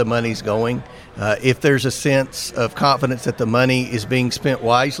exactly where the money's going. If there's a sense of confidence that the money is being spent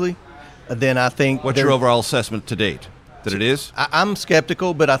wisely, then I think... What's your overall assessment to date? That it is? I'm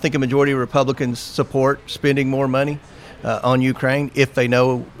skeptical, but I think a majority of Republicans support spending more money on Ukraine if they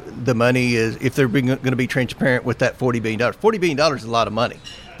know the money is, if they're going to be transparent with that $40 billion. $40 billion is a lot of money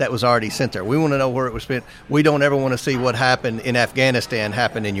that was already sent there. We want to know where it was spent. We don't ever want to see what happened in Afghanistan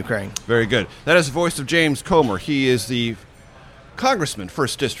happen in Ukraine. Very good. That is the voice of James Comer. He is the Congressman,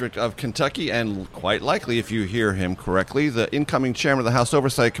 1st District of Kentucky, and quite likely, if you hear him correctly, the incoming chairman of the House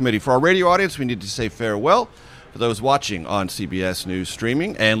Oversight Committee. For our radio audience, we need to say farewell. For those watching on CBS News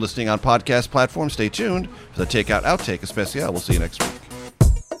streaming and listening on podcast platforms, stay tuned for the Takeout Outtake Especial. We'll see you next week.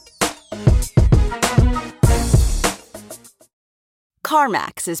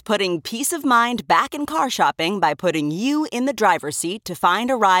 CarMax is putting peace of mind back in car shopping by putting you in the driver's seat to find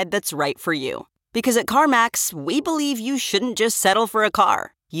a ride that's right for you. Because at CarMax, we believe you shouldn't just settle for a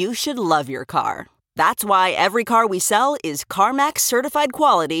car. You should love your car. That's why every car we sell is CarMax certified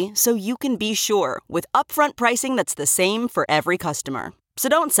quality, so you can be sure with upfront pricing that's the same for every customer. So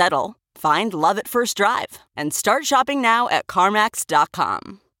don't settle. Find love at first drive and start shopping now at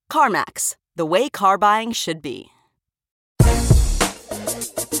CarMax.com. CarMax, the way car buying should be.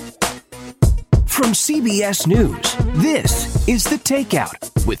 From CBS News, this is The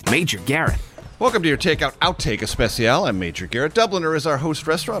Takeout with Major Garrett. Welcome to your Takeout Outtake Especial. I'm Major Garrett. Dubliner is our host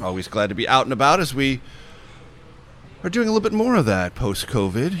restaurant. Always glad to be out and about as we are doing a little bit more of that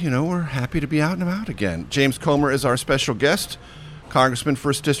post-COVID. You know, we're happy to be out and about again. James Comer is our special guest, Congressman,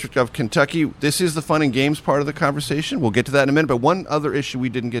 1st District of Kentucky. This is the fun and games part of the conversation. We'll get to that in a minute, but one other issue we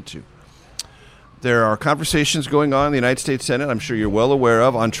didn't get to. There are conversations going on in the United States Senate, I'm sure you're well aware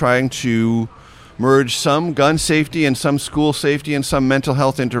of, on trying to merge some gun safety and some school safety and some mental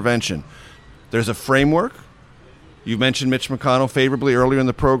health intervention. There's a framework. You mentioned Mitch McConnell favorably earlier in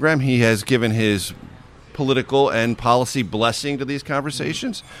the program. He has given his political and policy blessing to these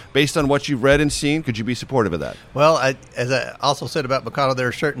conversations. Based on what you've read and seen, could you be supportive of that? Well, as I also said about McConnell, there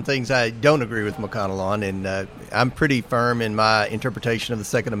are certain things I don't agree with McConnell on, and I'm pretty firm in my interpretation of the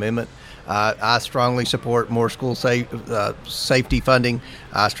Second Amendment. I strongly support more school safety funding.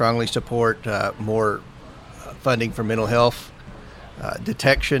 I strongly support more funding for mental health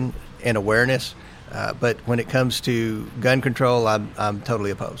detection and awareness, but when it comes to gun control, I'm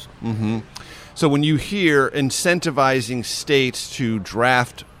totally opposed. Mm-hmm. So when you hear incentivizing states to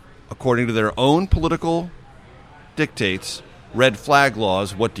draft according to their own political dictates, red flag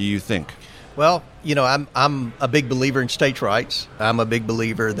laws, what do you think? Well, you know, I'm a big believer in states' rights. I'm a big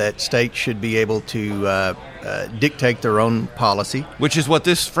believer that states should be able to dictate their own policy, which is what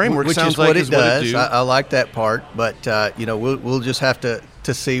this framework sounds like. What it does. I like that part, but you know, we'll just have to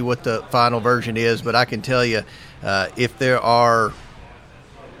see what the final version is. But I can tell you, if there are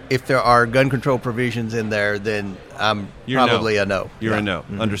gun control provisions in there, then I'm probably a no. You're a no.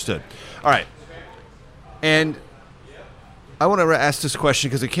 Mm-hmm. Understood. All right. And I want to ask this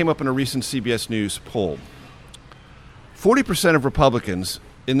question because it came up in a recent CBS News poll. 40% of Republicans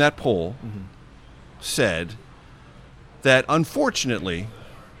in that poll said that, unfortunately,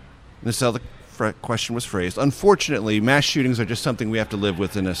 this is how the question was phrased, unfortunately, mass shootings are just something we have to live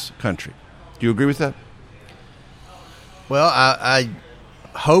with in this country. Do you agree with that? Well, I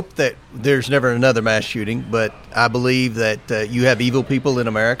hope that there's never another mass shooting, but I believe that you have evil people in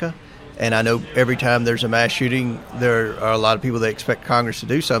America. And I know every time there's a mass shooting, there are a lot of people that expect Congress to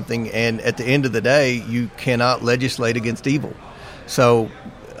do something. And at the end of the day, you cannot legislate against evil. So,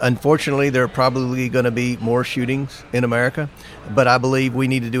 unfortunately, there are probably going to be more shootings in America. But I believe we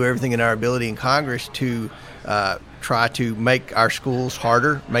need to do everything in our ability in Congress to try to make our schools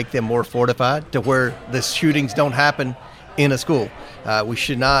harder, make them more fortified to where the shootings don't happen in a school. We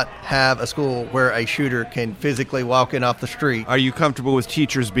should not have a school where a shooter can physically walk in off the street. Are you comfortable with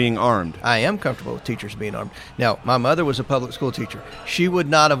teachers being armed? I am comfortable with teachers being armed. Now, my mother was a public school teacher. She would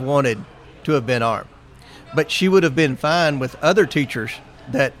not have wanted to have been armed, but she would have been fine with other teachers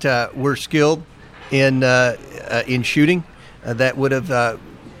that were skilled in shooting, that would have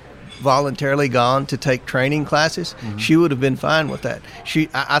voluntarily gone to take training classes. Mm-hmm. She would have been fine with that.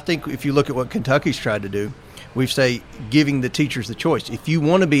 I think if you look at what Kentucky's tried to do, we say giving the teachers the choice. If you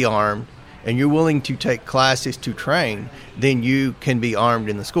want to be armed and you're willing to take classes to train, then you can be armed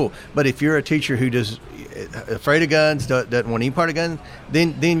in the school. But if you're a teacher who is afraid of guns, doesn't want any part of guns,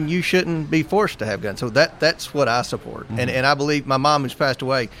 then you shouldn't be forced to have guns. So that's what I support. Mm-hmm. And I believe my mom, who's passed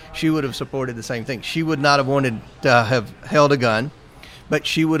away, she would have supported the same thing. She would not have wanted to have held a gun, but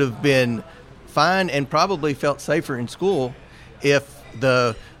she would have been fine and probably felt safer in school if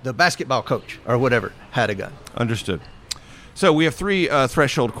the basketball coach or whatever had a gun. Understood. So we have 3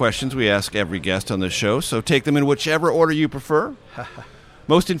 threshold questions we ask every guest on this show, so take them in whichever order you prefer.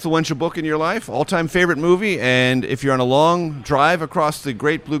 Most influential book in your life, all-time favorite movie, and if you're on a long drive across the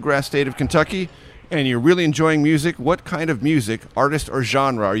great bluegrass state of Kentucky and you're really enjoying music, what kind of music, artist, or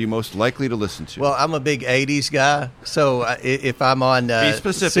genre are you most likely to listen to? Well, I'm a big 80s guy, so if I'm on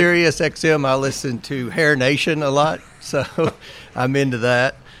Sirius XM, I listen to Hair Nation a lot, so I'm into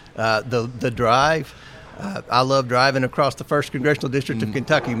that. The Drive. I love driving across the 1st Congressional District of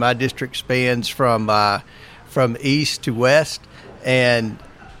Kentucky. My district spans from east to west, and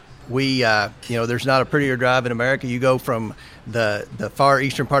we, there's not a prettier drive in America. You go from the far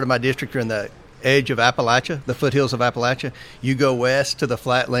eastern part of my district, you're in the edge of Appalachia, the foothills of Appalachia. You go west to the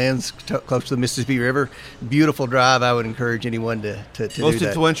flatlands close to the Mississippi River. Beautiful drive. I would encourage anyone to do that. Most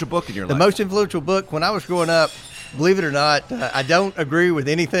influential book in your life? The most influential book, when I was growing up, believe it or not, I don't agree with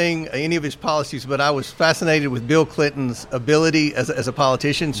any of his policies, but I was fascinated with Bill Clinton's ability as a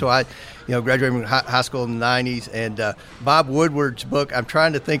politician. So I, graduated from high school in the 90s, and Bob Woodward's book, I'm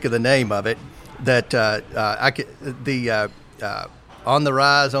trying to think of the name of it, that On the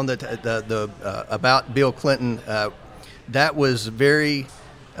Rise, on the about Bill Clinton, that was very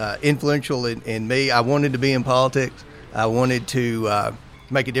influential in me. I wanted to be in politics. I wanted to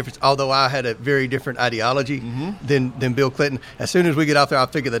make a difference, although I had a very different ideology than Bill Clinton. As soon as we get off there, I'll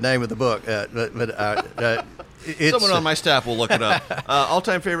figure the name of the book. Someone on my staff will look it up.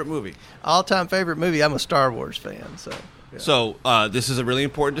 All-time favorite movie? All-time favorite movie, I'm a Star Wars fan. So, yeah. So this is a really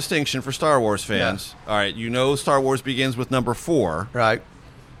important distinction for Star Wars fans. Yeah. All right, Star Wars begins with number 4. Right.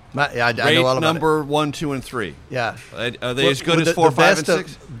 I know all about number it. 1, 2, and 3. Yeah. Are they as good as 4, 5, and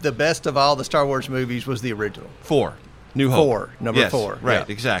 6? The best of all the Star Wars movies was the original. 4. New Hope. Number 4. Right, yeah.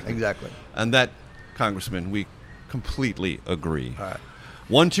 Exactly. And that, Congressman, we completely agree. All right.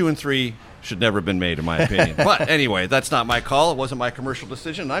 1, 2, and 3 should never have been made, in my opinion. But anyway, that's not my call. It wasn't my commercial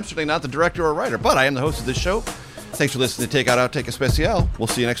decision. I'm certainly not the director or writer, but I am the host of this show. Thanks for listening to Takeout Outtake Especial. We'll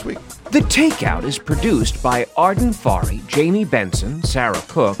see you next week. The Takeout is produced by Arden Farhi, Jamie Benson, Sarah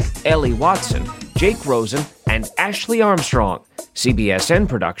Cook, Ellie Watson, Jake Rosen, and Ashley Armstrong. CBSN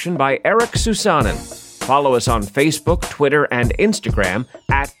production by Eric Susanen. Follow us on Facebook, Twitter, and Instagram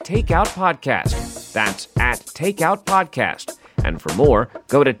at Takeout Podcast. That's at Takeout Podcast. And for more,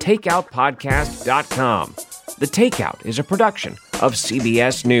 go to takeoutpodcast.com. The Takeout is a production of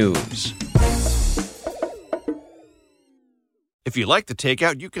CBS News. If you like The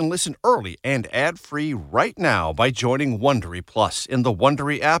Takeout, you can listen early and ad-free right now by joining Wondery Plus in the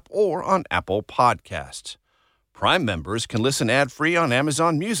Wondery app or on Apple Podcasts. Prime members can listen ad-free on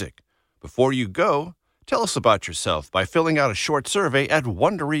Amazon Music. Before you go, tell us about yourself by filling out a short survey at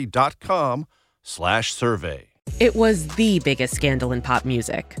Wondery.com/survey. It was the biggest scandal in pop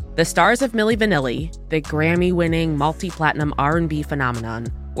music. The stars of Milli Vanilli, the Grammy-winning multi-platinum R&B phenomenon,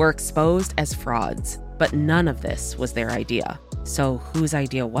 were exposed as frauds. But none of this was their idea. So whose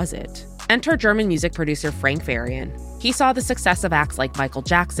idea was it? Enter German music producer Frank Farian. He saw the success of acts like Michael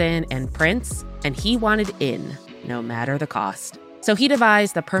Jackson and Prince, and he wanted in, no matter the cost. So he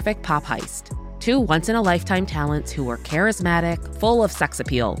devised the perfect pop heist. Two once-in-a-lifetime talents who were charismatic, full of sex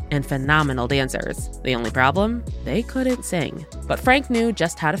appeal, and phenomenal dancers. The only problem? They couldn't sing. But Frank knew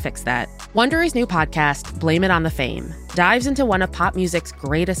just how to fix that. Wondery's new podcast, Blame It on the Fame, dives into one of pop music's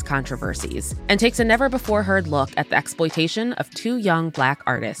greatest controversies and takes a never-before-heard look at the exploitation of two young Black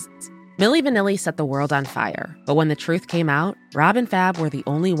artists. Milli Vanilli set the world on fire, but when the truth came out, Rob and Fab were the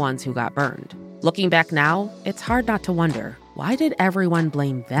only ones who got burned. Looking back now, it's hard not to wonder, why did everyone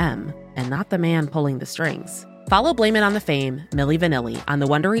blame them and not the man pulling the strings? Follow Blame It on the Fame, Milli Vanilli, on the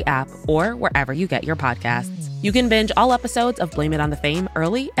Wondery app or wherever you get your podcasts. You can binge all episodes of Blame It on the Fame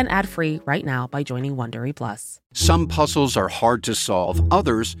early and ad-free right now by joining Wondery Plus. Some puzzles are hard to solve,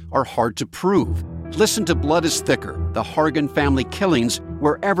 others are hard to prove. Listen to Blood is Thicker, The Hargan Family Killings,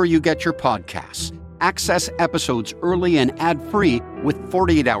 wherever you get your podcasts. Access episodes early and ad-free with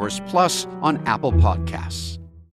 48 Hours Plus on Apple Podcasts.